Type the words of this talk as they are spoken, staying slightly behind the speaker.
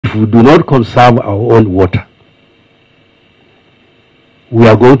if we do not conserve our own water, we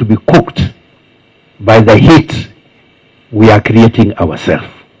are going to be cooked by the heat we are creating ourselves.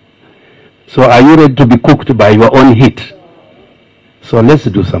 So are you ready to be cooked by your own heat? So let's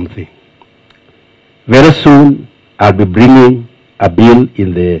do something. Very soon, I'll be bringing a bill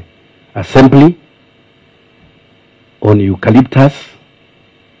in the assembly on eucalyptus.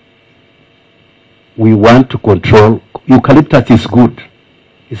 We want to control. Eucalyptus is good.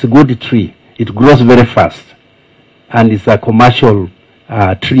 It's a good tree. It grows very fast. And it's a commercial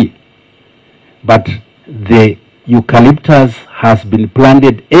tree. But the eucalyptus has been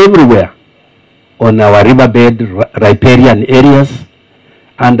planted everywhere on our riverbed, riparian areas.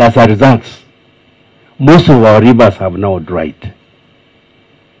 And as a result, most of our rivers have now dried.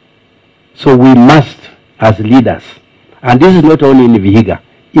 So we must, as leaders, and this is not only in Vihiga,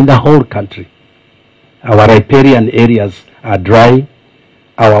 in the whole country. Our riparian areas are dry,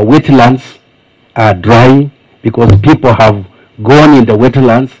 our wetlands are dry because people have gone in the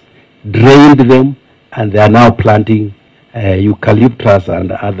wetlands, drained them, and they are now planting eucalyptus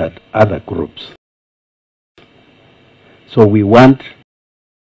and other groups. So we want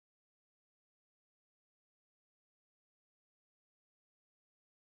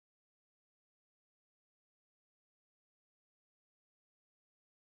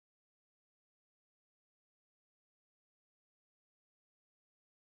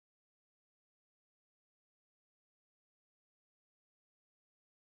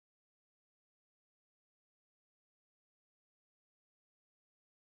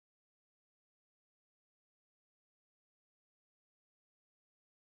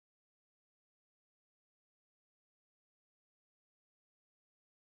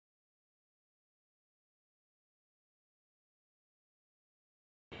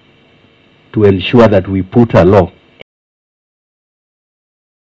to ensure that we put a law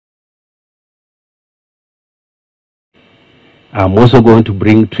I'm also going to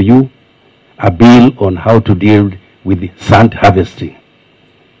bring to you a bill on how to deal with sand harvesting.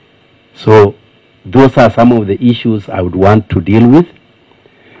 So those are some of the issues I would want to deal with.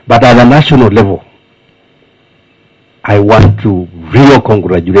 But at a national level, I want to really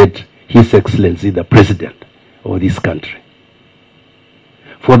congratulate His Excellency, the President of this country.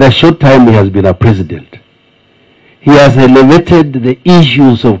 For the short time he has been a president, he has elevated the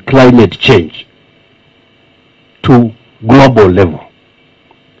issues of climate change to global level.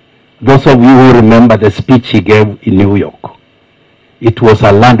 Those of you who remember the speech he gave in New York, it was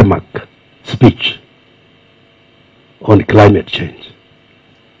a landmark speech on climate change.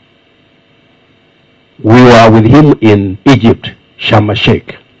 We were with him in Egypt, Sharm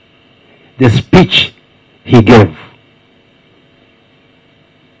el-Sheikh. The speech he gave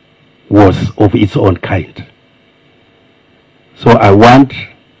was of its own kind. So I want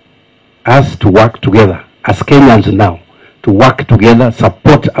us to work together, as Kenyans now, to work together,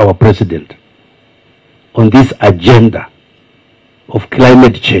 support our president on this agenda of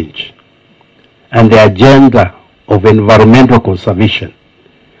climate change and the agenda of environmental conservation.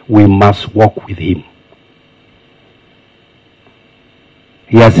 We must work with him.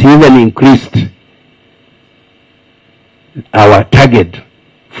 He has even increased our target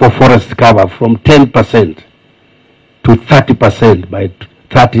for forest cover from 10% to 30% by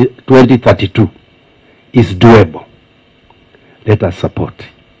 2032. Is doable. Let us support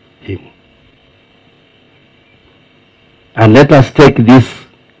him. And let us take this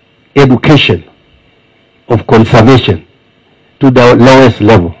education of conservation to the lowest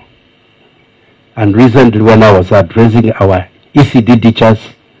level. And recently when I was addressing our ECD teachers,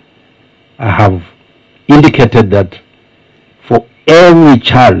 I have indicated that for every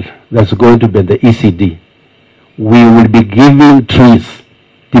child that's going to be in the ECD, we will be giving trees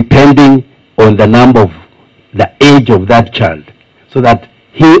depending on the number of the age of that child, so that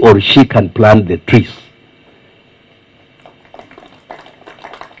he or she can plant the trees.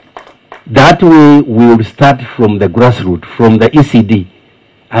 That way we will start from the grassroots, from the ECD,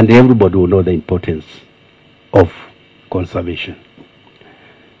 and everybody will know the importance of conservation.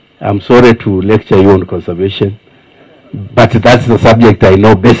 I'm sorry to lecture you on conservation, but that's the subject I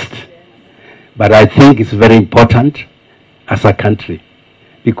know best. But I think it's very important as a country,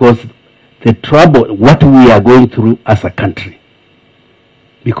 because the trouble, what we are going through as a country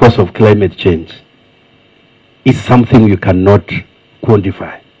because of climate change is something you cannot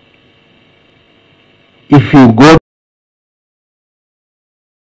quantify. If you go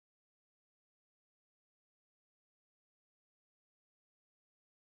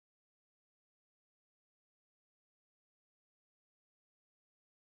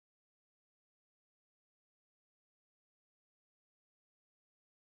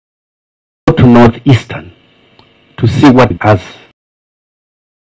to Northeastern to see what has